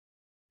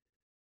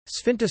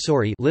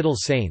Sfințișori, Little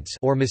Saints,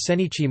 or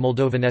Măsenici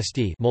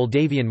Moldovenesti,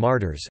 Moldavian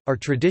martyrs, are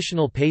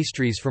traditional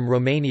pastries from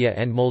Romania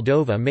and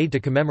Moldova made to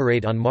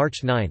commemorate on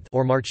March 9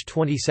 or March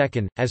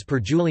 22, as per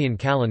Julian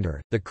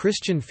calendar, the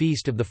Christian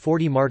feast of the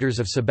 40 Martyrs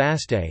of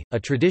Sebaste, a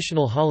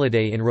traditional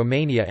holiday in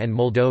Romania and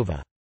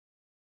Moldova.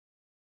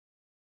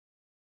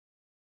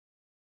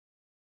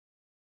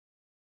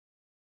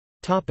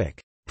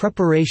 Topic: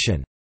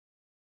 Preparation.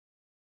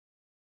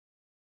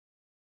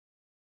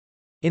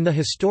 In the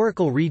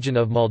historical region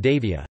of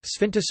Moldavia,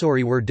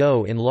 Sfințișori were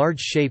dough in large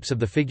shapes of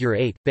the figure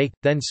 8, baked,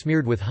 then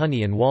smeared with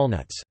honey and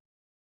walnuts.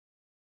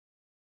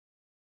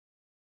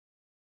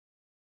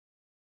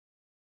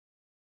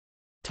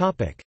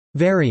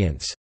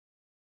 Variants.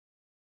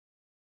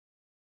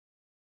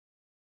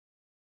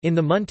 In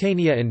the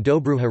Muntenia and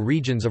Dobruja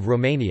regions of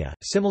Romania,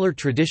 similar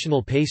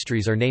traditional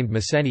pastries are named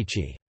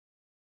măsenici.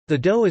 The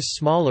dough is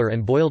smaller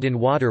and boiled in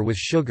water with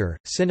sugar,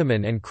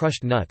 cinnamon and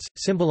crushed nuts,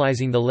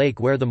 symbolizing the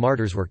lake where the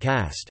martyrs were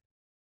cast.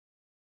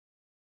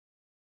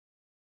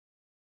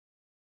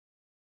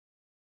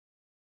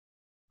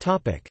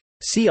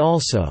 See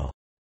also: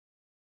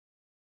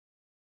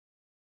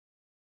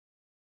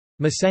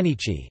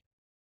 Măsenici.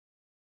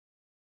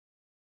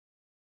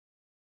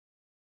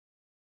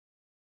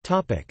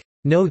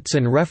 Notes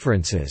and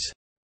references.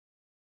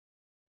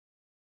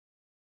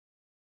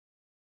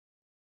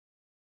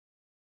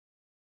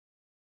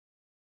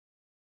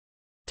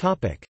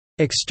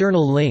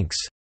 External links.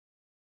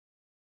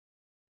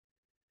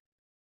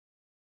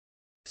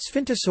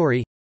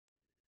 Sfințișori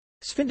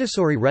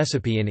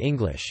recipe in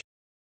English.